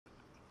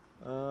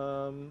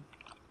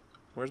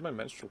Where's my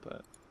menstrual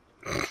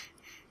pad?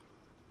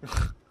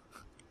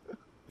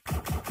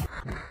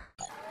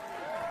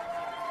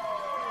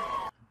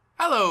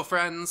 Hello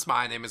friends,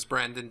 my name is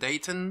Brandon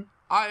Dayton.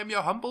 I am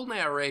your humble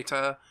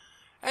narrator,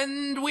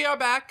 and we are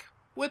back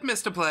with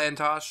Mr.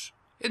 Playintosh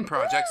in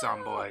Project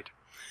Zomboid.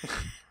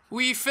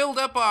 We filled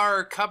up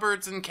our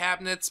cupboards and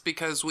cabinets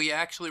because we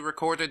actually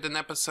recorded an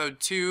episode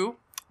 2,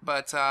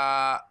 but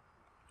I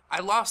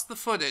lost the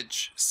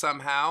footage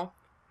somehow.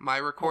 My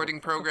recording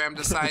program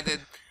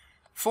decided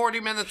 40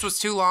 minutes was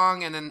too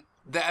long and then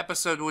the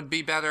episode would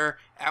be better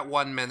at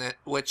 1 minute,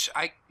 which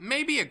I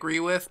maybe agree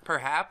with,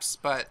 perhaps,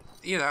 but,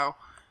 you know,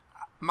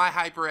 my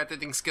hyper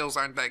editing skills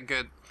aren't that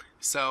good.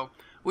 So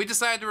we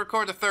decided to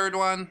record a third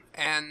one,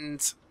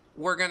 and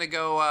we're going to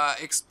go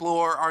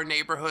explore our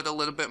neighborhood a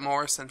little bit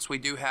more since we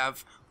do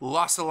have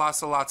lots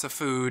of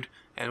food,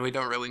 and we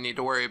don't really need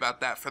to worry about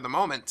that for the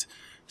moment.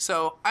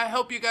 So I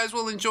hope you guys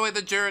will enjoy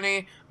the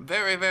journey.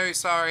 Very, very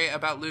sorry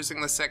about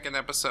losing the second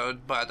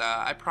episode, but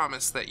I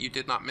promise that you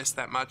did not miss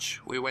that much.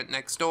 We went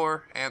next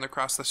door and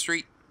across the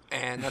street,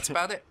 and that's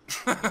about it.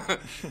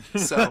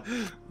 So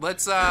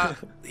let's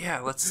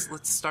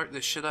start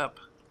this shit up.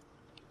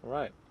 All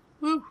right.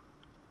 Woo.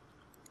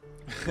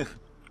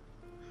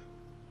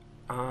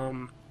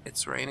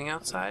 It's raining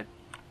outside.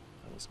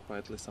 That was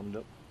quietly summed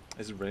up.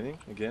 Is it raining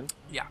again?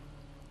 Yeah.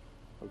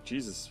 Oh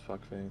Jesus,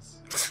 fuckface.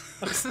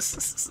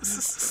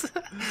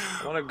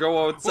 I wanna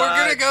go outside.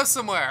 We're gonna go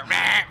somewhere.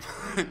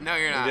 No,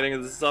 you're not. I'm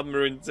getting the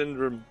submarine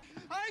syndrome.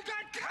 I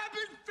got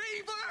cabin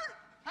fever!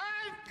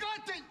 I've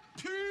got it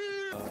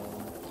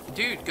too!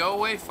 Dude, go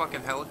away,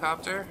 fucking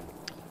helicopter.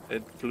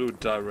 It flew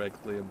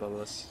directly above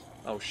us.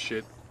 Oh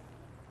shit.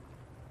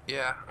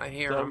 Yeah, I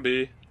hear him.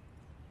 Zombie.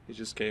 He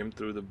just came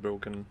through the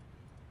broken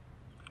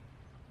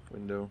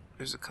window.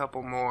 There's a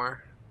couple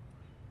more.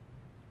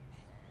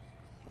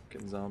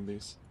 Fucking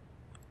zombies.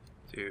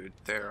 Dude,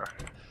 there are.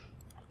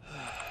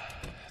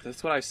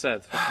 That's what I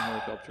said. Fucking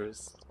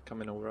helicopters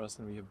coming over us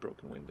and we have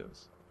broken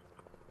windows.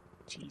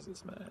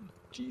 Jesus, man.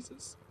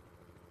 Jesus.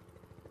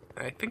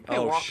 I think they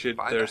Oh walked shit,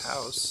 by there's the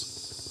house.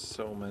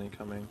 so many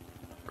coming.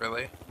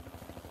 Really?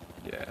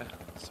 Yeah,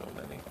 so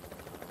many.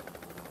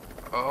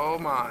 Oh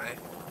my.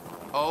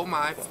 Oh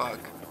my fuck.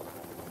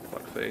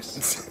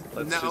 Fuckface.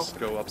 Let's No. just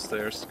go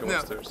upstairs. Go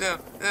upstairs. No,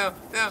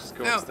 Just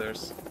go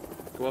upstairs.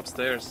 Go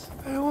upstairs.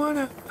 I don't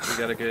wanna. We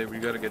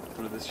gotta get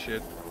through this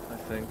shit, I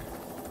think.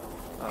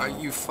 Are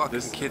you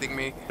fucking kidding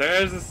me?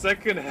 There's a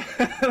second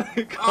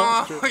helicopter.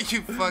 Oh, are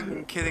you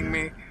fucking kidding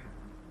me?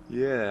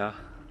 Yeah.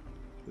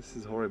 This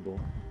is horrible.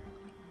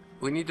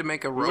 We need to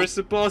make a rope. We're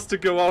supposed to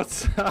go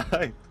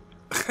outside.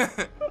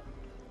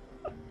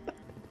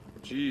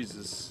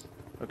 Jesus.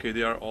 Okay,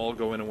 they are all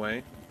going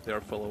away. They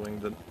are following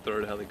the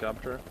third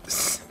helicopter.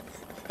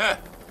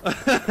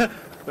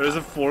 There's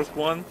a fourth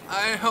one.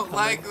 I don't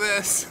like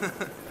this.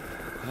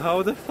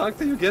 How the fuck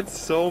do you get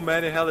so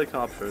many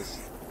helicopters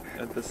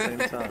at the same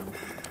time?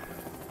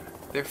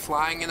 They're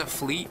flying in a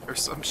fleet or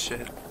some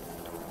shit.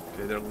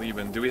 Okay, they're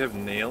leaving. Do we have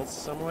nails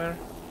somewhere?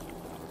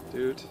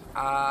 Dude?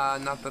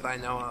 Not that I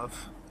know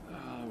of.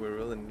 We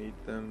really need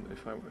them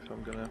if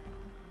I'm gonna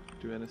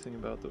do anything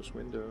about those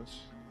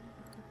windows.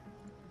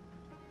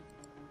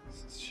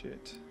 This is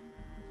shit.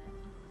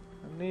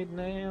 I need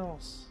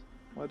nails.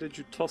 Why did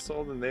you toss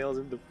all the nails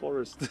in the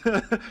forest?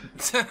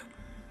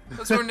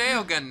 Those were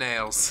nail gun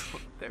nails.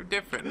 They're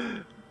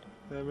different.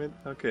 Damn it.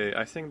 Okay,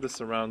 I think the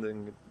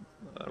surrounding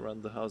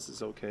around the house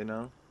is okay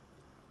now.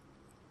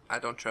 I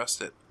don't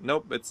trust it.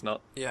 Nope, it's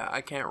not. Yeah,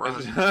 I can't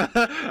run.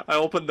 I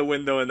opened the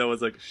window and there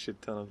was like a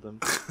shit ton of them.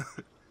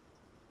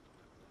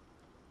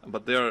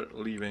 But they're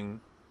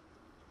leaving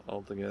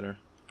altogether.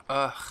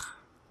 Ugh.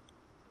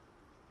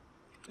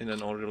 In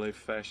an orderly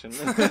fashion.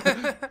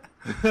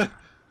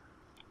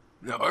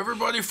 Now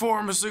everybody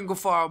form a single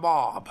file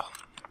mob.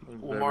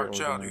 We'll Very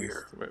march out of organized.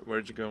 here.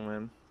 Where'd you go,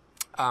 man?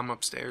 I'm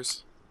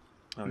upstairs.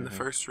 Oh, In the yeah.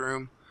 first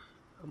room.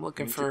 I'm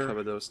looking We need for... to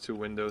cover those two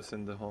windows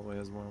in the hallway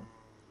as well.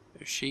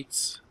 There's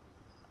sheets.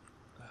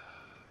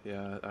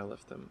 Yeah, I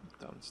left them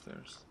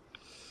downstairs.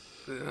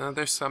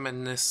 There's some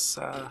in this,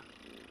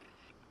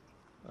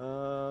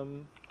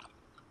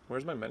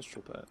 Where's my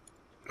menstrual pad?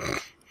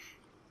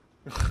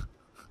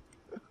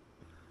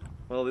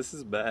 Well, this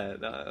is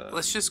bad.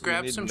 Let's just we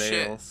grab need some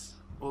nails. shit.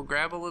 We'll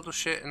grab a little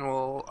shit and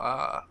we'll,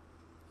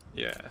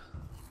 Yeah.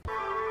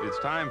 It's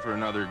time for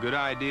another good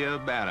idea,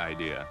 bad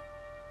idea.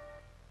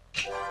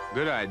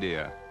 Good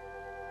idea.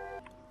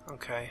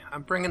 Okay,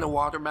 I'm bringing a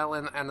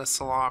watermelon and a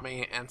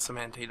salami and some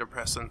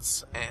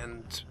antidepressants,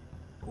 and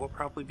we'll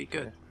probably be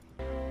good.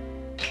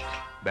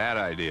 Bad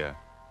idea.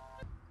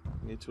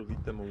 Need to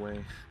lead them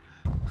away.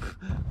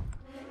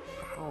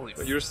 Holy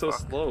But you're so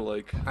fuck. slow,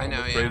 like I know,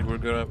 I'm afraid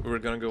yeah. we're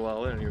gonna go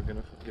all in and you're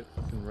gonna get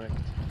fucking wrecked.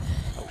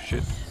 Oh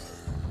shit.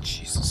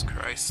 Jesus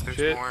Christ, there's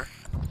Shit. more.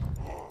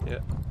 Yeah.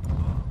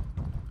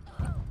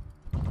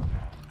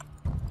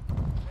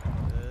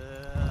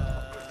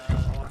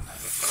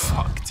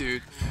 Fuck,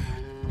 dude.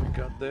 We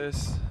got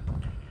this.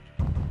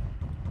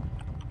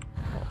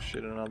 Oh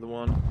shit, another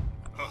one.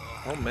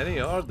 How many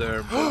are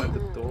there behind the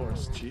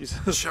doors?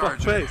 Jesus.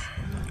 Charger. Fuck face.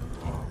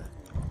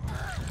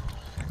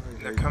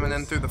 They're coming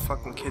in through the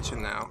fucking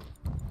kitchen now.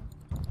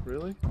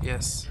 Really?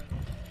 Yes.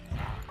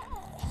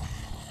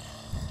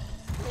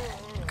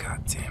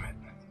 God damn it.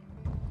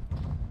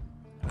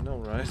 I know,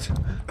 right?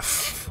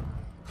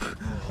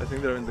 I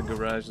think they're in the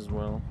garage as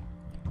well.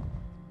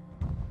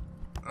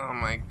 Oh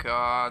my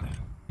god.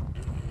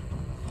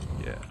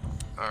 Yeah.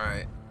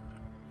 Alright.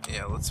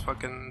 Yeah, let's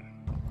fucking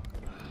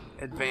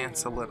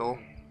advance a little.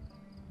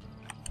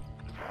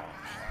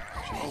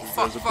 Oh,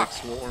 fuck, There's a fuck. big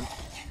swarm.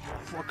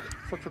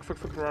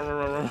 Fuck,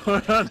 run.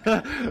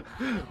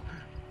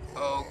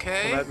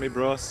 Okay. Come at me,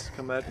 bros.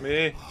 Come at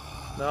me.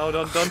 No,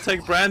 don't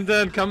take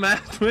Brandon. Come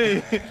at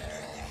me.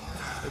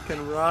 I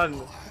can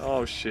run.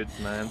 Oh shit,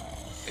 man.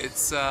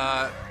 It's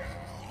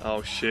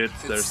Oh shit,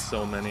 there's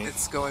so many.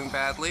 It's going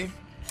badly.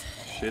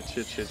 Shit.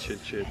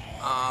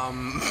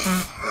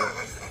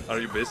 Are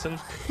you bitten?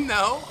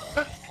 No.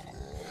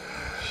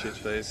 Shit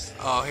face.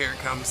 Oh, here it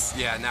comes.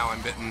 Yeah, now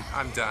I'm bitten.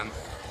 I'm done.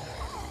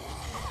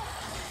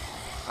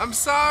 I'm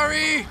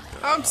sorry.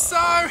 I'm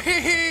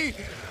sorry.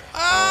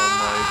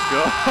 Ah!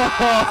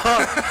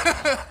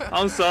 Oh my god.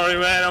 I'm sorry,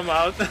 man. I'm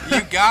out.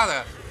 You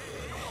gotta.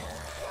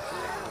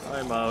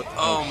 I'm out.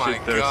 Oh my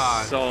shit, there's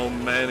god. so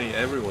many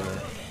everywhere.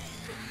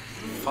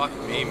 Fuck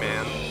me,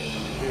 man.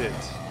 Shit.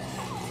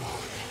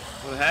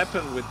 What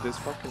happened with this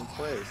fucking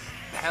place?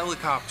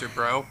 Helicopter,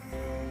 bro.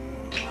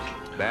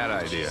 Bad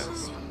idea.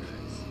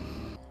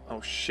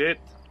 Oh shit.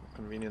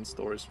 Convenience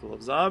store is full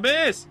of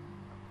zombies.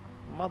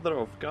 Mother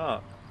of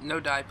God. No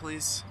die,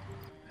 please.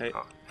 Hey.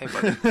 Oh, hey,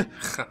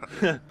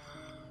 buddy.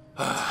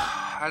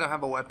 I don't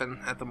have a weapon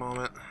at the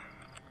moment.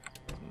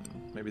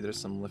 Maybe there's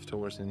some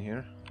leftovers in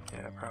here.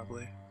 Yeah,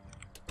 probably.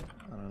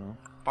 I don't know.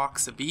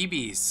 Box of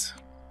BBs.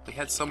 We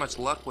had so much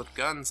luck with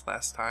guns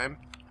last time.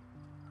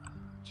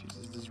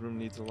 Jesus, this room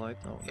needs a light.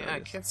 No, there Yeah, I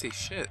it is. can't see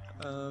shit.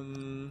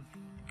 I'm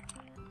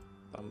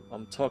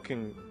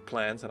talking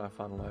plans and I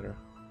found a lighter.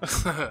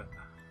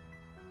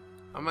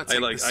 I'm gonna take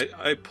this.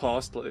 I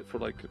paused for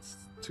like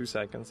 2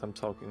 seconds. I'm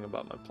talking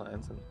about my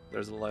plans and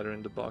there's a lighter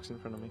in the box in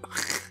front of me.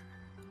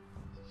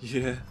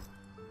 Yeah.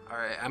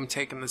 Alright, I'm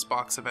taking this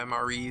box of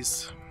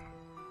MREs.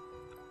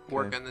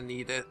 We're Okay. gonna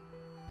need it.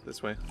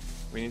 This way.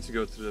 We need to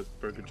go to the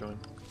burger joint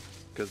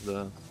because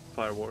the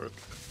firework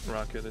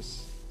rocket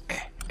is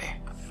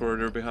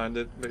further behind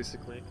it,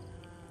 basically.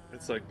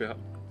 It's like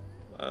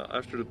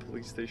after the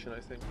police station, I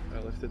think. I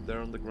left it there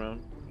on the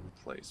ground.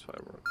 Place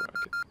firework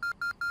rocket.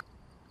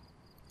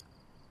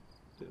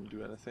 Didn't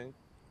do anything.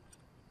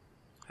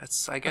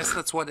 I guess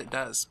that's what it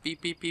does.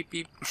 Beep, beep, beep,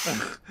 beep.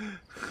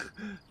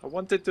 I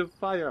wanted to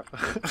fire.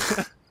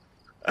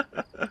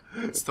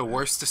 It's the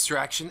worst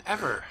distraction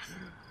ever.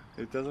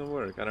 It doesn't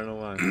work. I don't know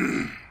why.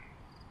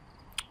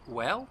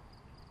 Well,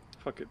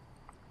 Fuck it.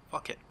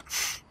 fuck it.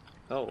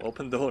 Oh,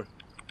 open door.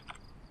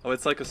 Oh,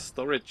 it's like a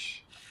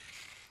storage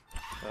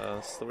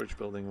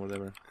building or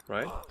whatever,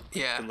 right?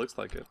 Yeah. It looks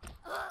like it.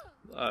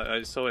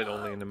 I saw it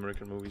only in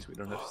American movies. We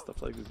don't have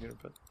stuff like this here,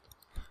 but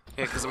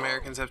Yeah, because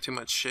Americans have too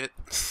much shit.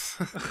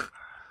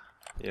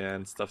 yeah,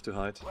 and stuff to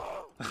hide.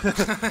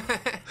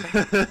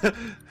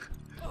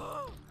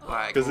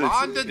 Like, 'Cause it's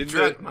launder in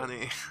drug the-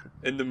 money.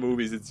 In the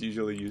movies, it's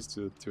usually used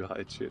to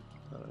hide shit.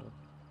 I don't know.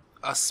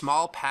 A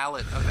small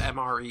pallet of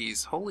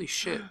MREs. Holy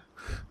shit.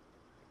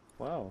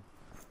 Wow.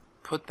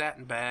 Put that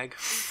in bag.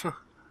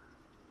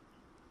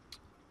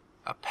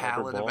 A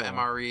pallet of ball.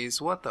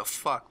 MREs. What the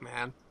fuck,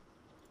 man?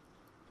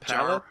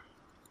 Pallet?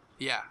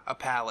 Yeah, a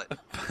pallet.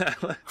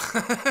 Pallet.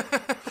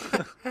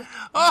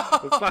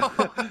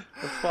 Oh!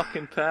 A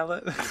fucking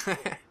pallet.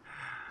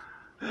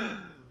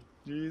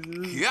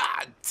 Jesus.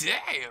 God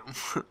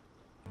damn!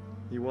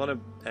 You want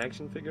an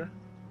action figure?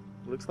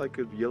 Looks like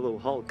a yellow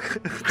Hulk.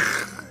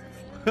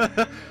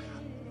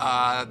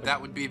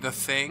 That would be the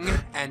thing,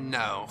 and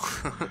no.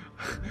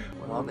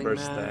 Welding Lumber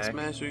mask, stack.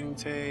 measuring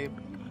tape.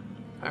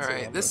 That's a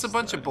Alright, this is a lumber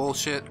bunch of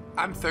bullshit.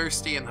 I'm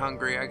thirsty and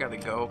hungry. I gotta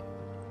go.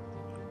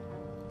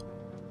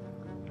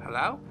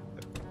 Hello?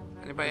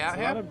 Anybody out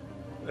here?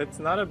 It's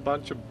not a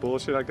bunch of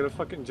bullshit. I got a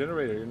fucking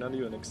generator. You're not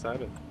even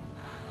excited.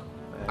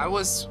 Man, I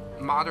was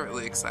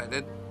moderately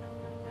excited.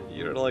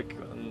 You're like,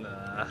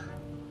 nah.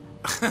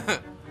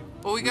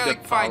 Well, we We gotta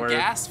got find power.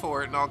 gas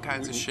for it and all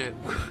kinds of shit.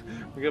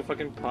 We got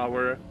fucking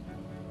power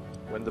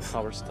when the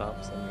power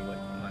stops, and you're like,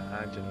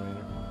 nah,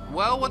 generator.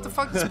 Well, what the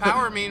fuck does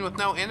power mean with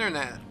no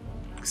internet?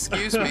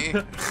 Excuse me.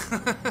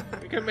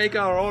 We can make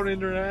our own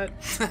internet.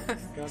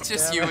 It's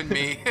just damn you it. and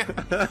me.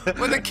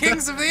 We're the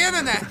kings of the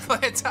internet,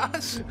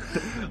 Playintosh.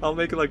 I'll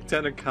make like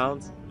 10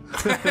 accounts.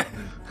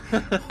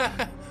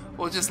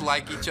 We'll just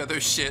like each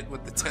other's shit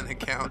with the 10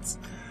 accounts.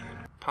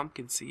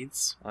 Pumpkin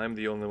seeds. I'm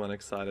the only one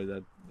excited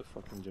at the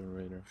fucking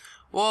generator.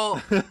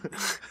 Well,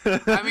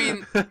 I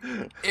mean,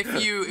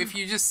 if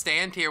you just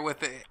stand here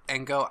with it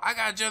and go, I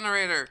got a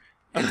generator,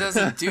 it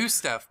doesn't do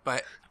stuff.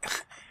 But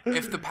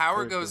if the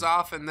power goes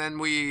off and then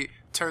we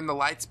turn the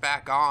lights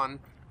back on,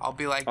 I'll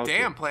be like, Okay.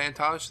 damn,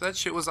 Playintosh, that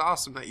shit was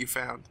awesome that you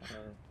found.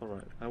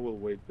 Alright, I will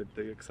wait with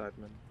the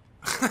excitement.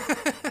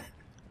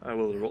 I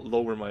will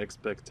lower my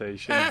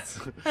expectations.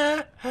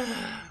 I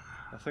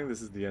think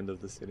this is the end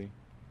of the city.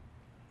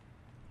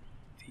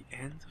 The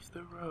end of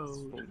the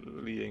road. It's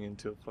leading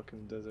into a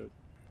fucking desert.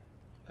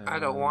 I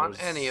don't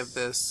want any of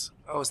this.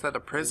 Oh, is that a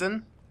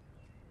prison?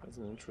 That's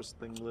an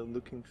interesting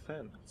looking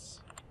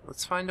fence.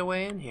 Let's find a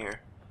way in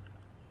here.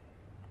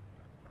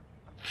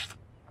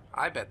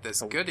 I bet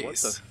there's goodies. What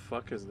the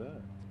fuck is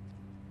that?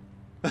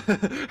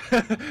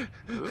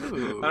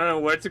 Ooh. I don't know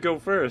where to go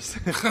first.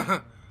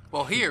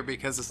 Well, here,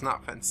 because it's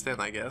not fenced in,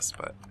 I guess,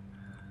 but...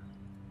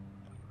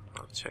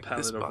 I'll check Pallet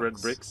this of box. red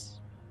bricks.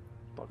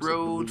 Box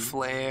Road of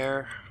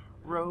flare.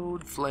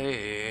 Road You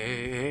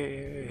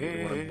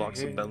flare. want a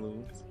box of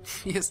balloons?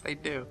 Yes, I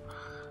do.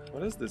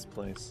 What is this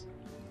place?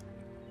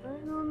 I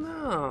don't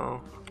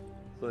know.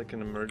 It's like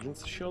an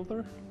emergency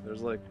shelter?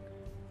 There's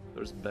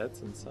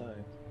beds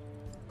inside.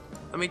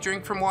 Let me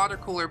drink from water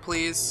cooler,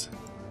 please.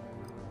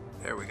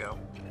 There we go.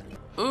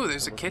 Ooh,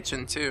 there's a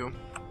kitchen, too.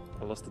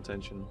 I lost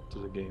attention to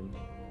the game.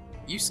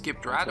 You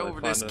skipped right Until I over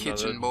this found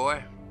kitchen,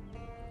 boy.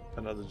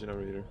 Another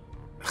generator.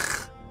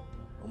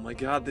 Oh my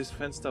god, this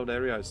fenced out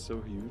area is so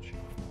huge.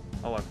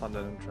 Oh, I found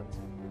that entrance.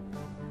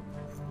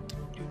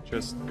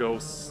 Just go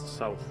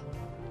south.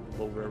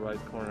 Lower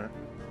right corner.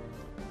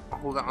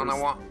 Hold on, I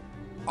There's- want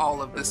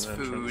all of there's this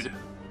an entrance. food.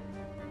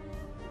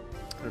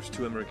 There's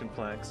 2 American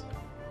flags.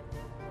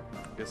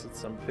 I guess it's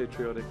some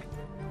patriotic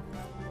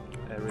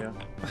area.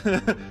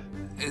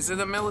 Is it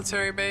a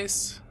military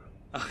base?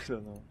 I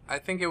don't know. I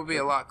think it would be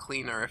a lot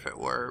cleaner if it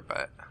were,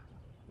 but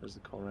There's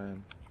the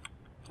Koran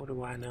what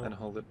do I know? and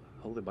Holy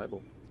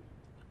Bible.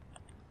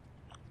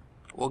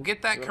 Well,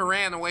 get that Sure.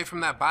 Koran away from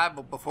that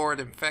Bible before it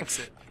infects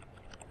it.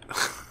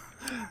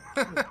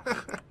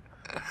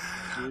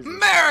 Jesus,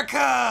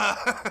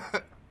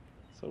 America!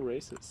 so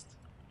racist.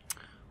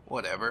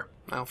 Whatever.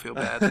 I don't feel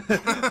bad.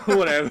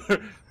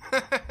 Whatever.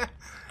 I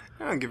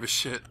don't give a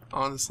shit,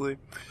 honestly.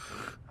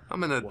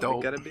 I'm an Why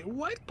adult. gotta be a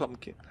white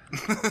pumpkin?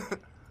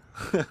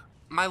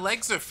 My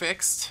legs are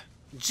fixed.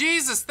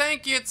 Jesus,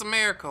 thank you, it's a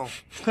miracle.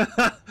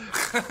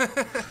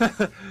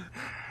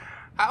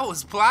 I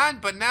was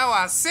blind, but now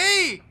I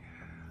see!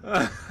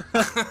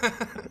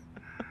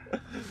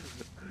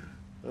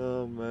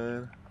 Oh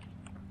man.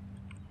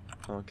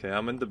 Okay,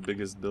 I'm in the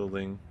biggest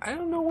building. I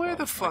don't know where Oh,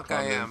 the fuck I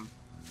found it. am.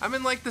 I'm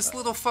in like this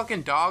little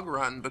fucking dog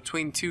run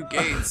between 2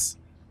 gates.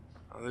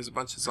 Oh, there's a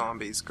bunch of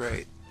zombies.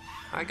 Great.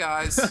 Hi,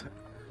 guys.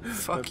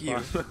 Fuck you.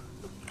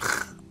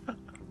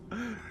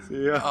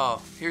 See ya.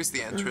 Oh, here's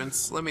the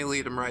entrance. Let me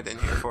lead him right in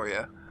here for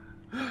you.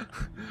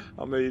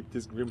 I'm gonna eat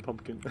this green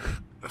pumpkin.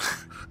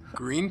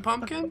 Green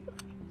pumpkin?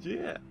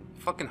 Yeah.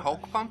 Fucking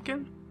Hulk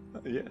pumpkin?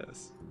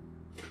 Yes.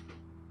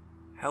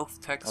 Health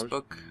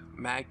textbook,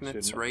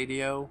 magnets, Shouldn't-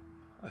 radio.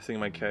 I think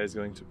my cat is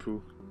going to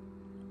poo.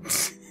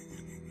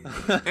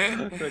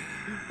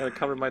 Gotta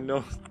cover my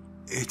nose.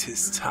 It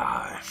is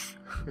time.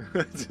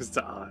 Just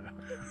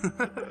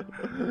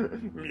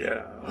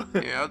yeah.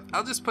 Yeah,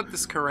 I'll just put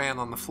this Koran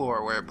on the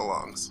floor where it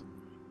belongs.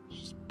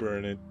 Just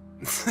burn it.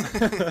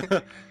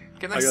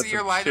 Can I, got see your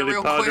some lighter chili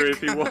real powder quick?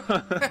 if you want.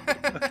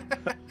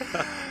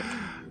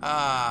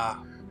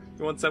 Ah,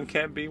 You want some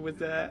camping with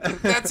that?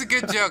 that's a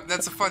good joke.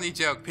 That's a funny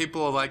joke.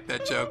 People will like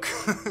that joke.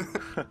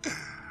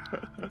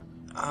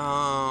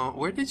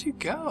 Where did you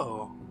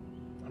go?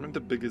 I'm in the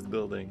biggest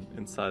building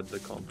inside the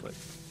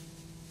complex.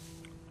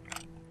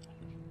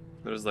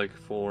 There's like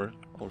 4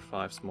 or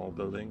 5 small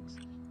buildings.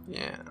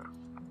 Yeah.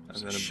 And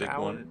There's then a big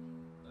shower. one.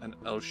 An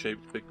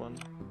L-shaped big one,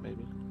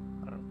 maybe.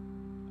 I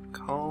don't know.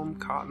 Comb,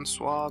 cotton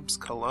swabs,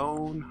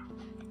 cologne.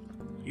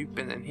 You've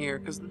been in here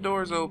because the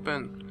door's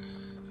open.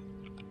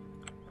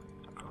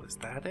 Oh, is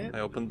that it? I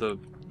opened the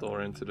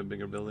door into the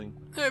bigger building.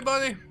 Hey,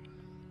 buddy.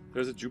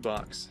 There's a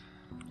jukebox.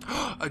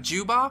 A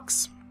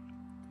jukebox?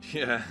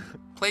 Yeah.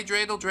 Play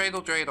dreidel,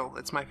 dreidel, dreidel.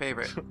 It's my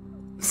favorite.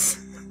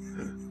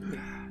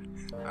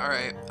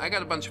 Alright, I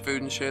got a bunch of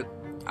food and shit.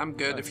 I'm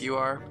good Nice. if you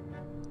are.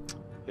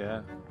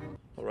 Yeah.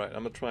 Alright,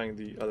 I'm trying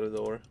the other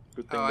door.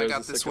 Good thing Oh, I there's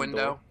got a this second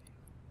window.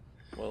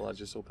 door. Well, I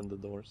just opened the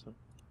door, so.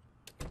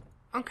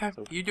 Okay,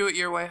 So- you do it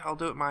your way, I'll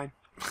do it mine.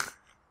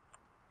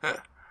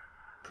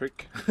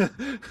 Prick.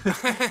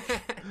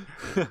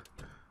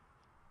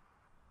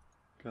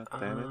 God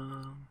damn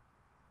it.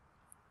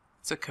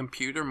 It's a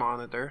computer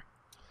monitor.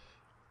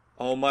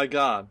 Oh my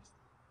god.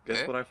 Guess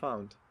Eh? what I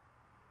found?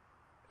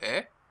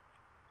 Eh?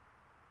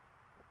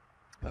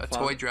 I A found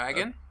toy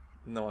dragon?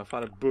 No, I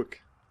found a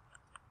book.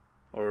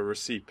 Or a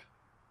receipt.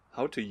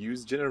 How to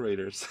use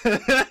generators.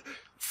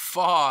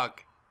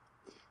 Fuck.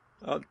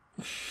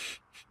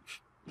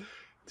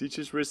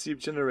 Teacher's receipt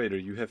generator.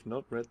 You have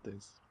not read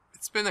this.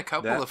 It's been a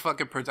couple That- of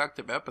fucking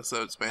productive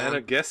episodes, man. And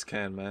a gas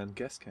can, man.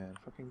 Gas can.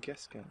 Fucking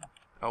gas can.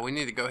 Oh, we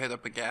need to go hit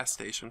up a gas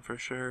station for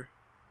sure.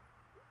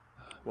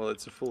 Well,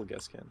 it's a full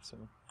gas can, so.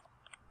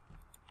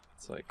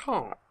 It's like.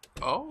 Oh.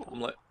 Oh. I'm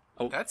like.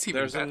 Oh, That's even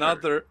there's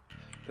better.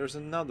 There's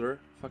another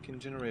fucking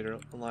generator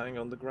lying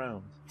on the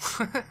ground.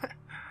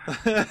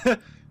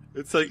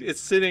 It's like, it's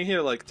sitting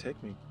here like,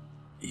 take me.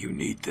 You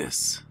need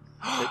this.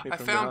 Take me I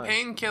from found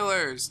behind.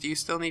 painkillers. Do you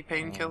still need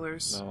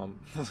painkillers?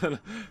 No,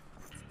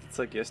 It's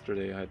like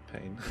yesterday I had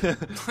pain.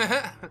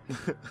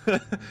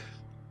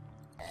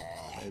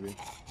 Maybe.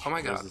 Oh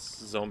my god.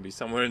 There's a zombie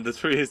somewhere in the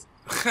trees.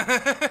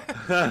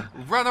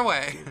 Run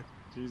away.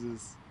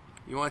 Jesus.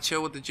 You want to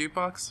chill with the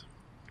jukebox?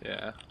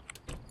 Yeah.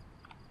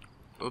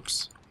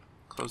 Oops.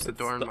 Close the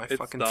door in my it's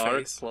fucking dark,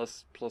 face.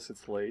 Plus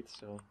it's late,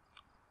 so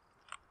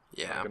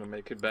Yeah. I'm gonna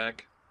make it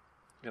back.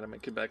 Gotta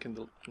make it back in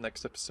the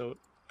next episode.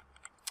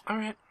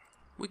 Alright.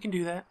 We can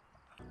do that.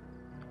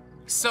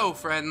 So,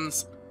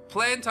 friends,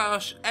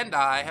 Playintosh and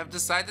I have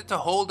decided to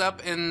hold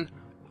up in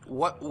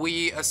what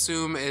we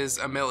assume is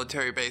a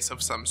military base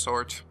of some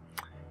sort.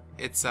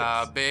 It's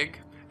big,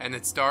 and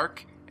it's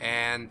dark,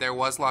 and there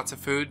was lots of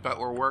food, but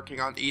we're working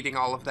on eating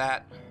all of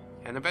that.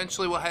 And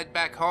eventually we'll head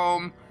back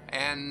home,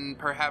 and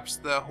perhaps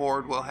the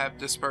horde will have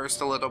dispersed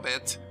a little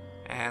bit,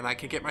 and I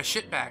could get my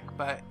shit back.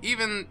 But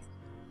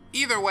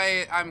either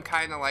way, I'm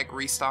kind of like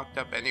restocked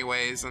up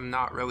anyways, and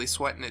not really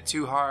sweating it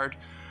too hard.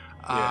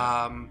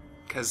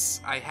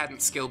 Because I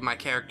hadn't skilled my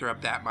character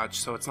up that much,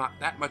 so it's not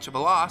that much of a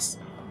loss.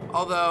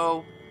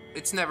 Although,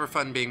 it's never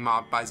fun being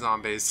mobbed by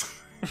zombies.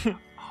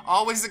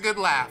 Always a good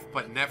laugh,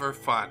 but never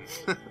fun.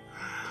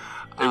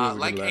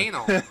 Like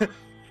anal.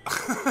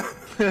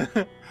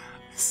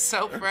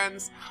 So,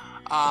 friends,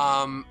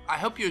 I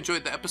hope you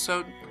enjoyed the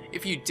episode.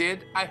 If you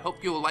did, I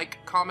hope you'll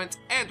like, comment,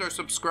 and or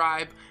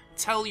subscribe.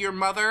 Tell your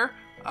mother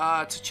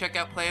to check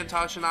out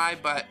Playintosh and I,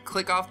 but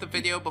click off the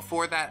video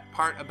before that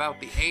part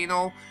about the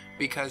anal,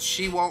 because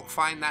she won't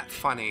find that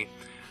funny.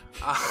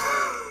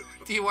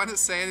 Do you want to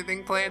say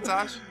anything,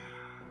 Playintosh?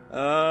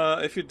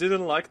 If you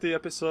didn't like the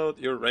episode,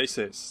 you're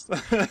racist.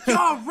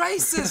 You're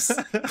racist!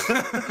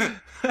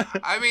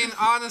 I mean,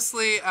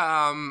 honestly,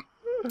 I'm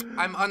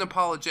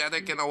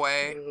unapologetic in a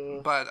way,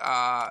 but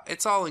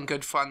it's all in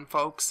good fun,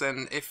 folks,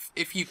 and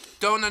if you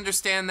don't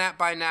understand that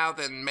by now,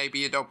 then maybe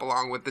you don't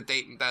belong with the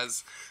Dayton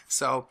does.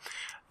 So,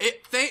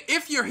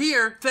 if you're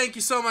here, thank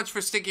you so much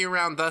for sticking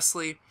around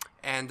thusly,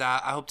 and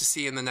I hope to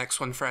see you in the next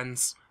one,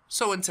 friends.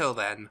 So until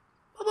then,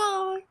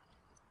 bye-bye!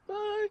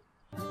 Bye.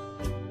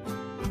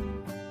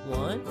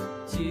 1,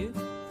 2,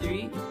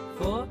 3,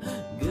 4.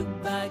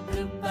 Goodbye,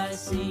 goodbye,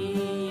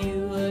 see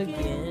you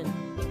again.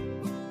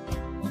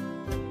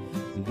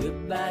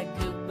 Goodbye,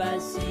 goodbye,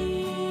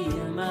 see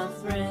you, my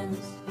friends.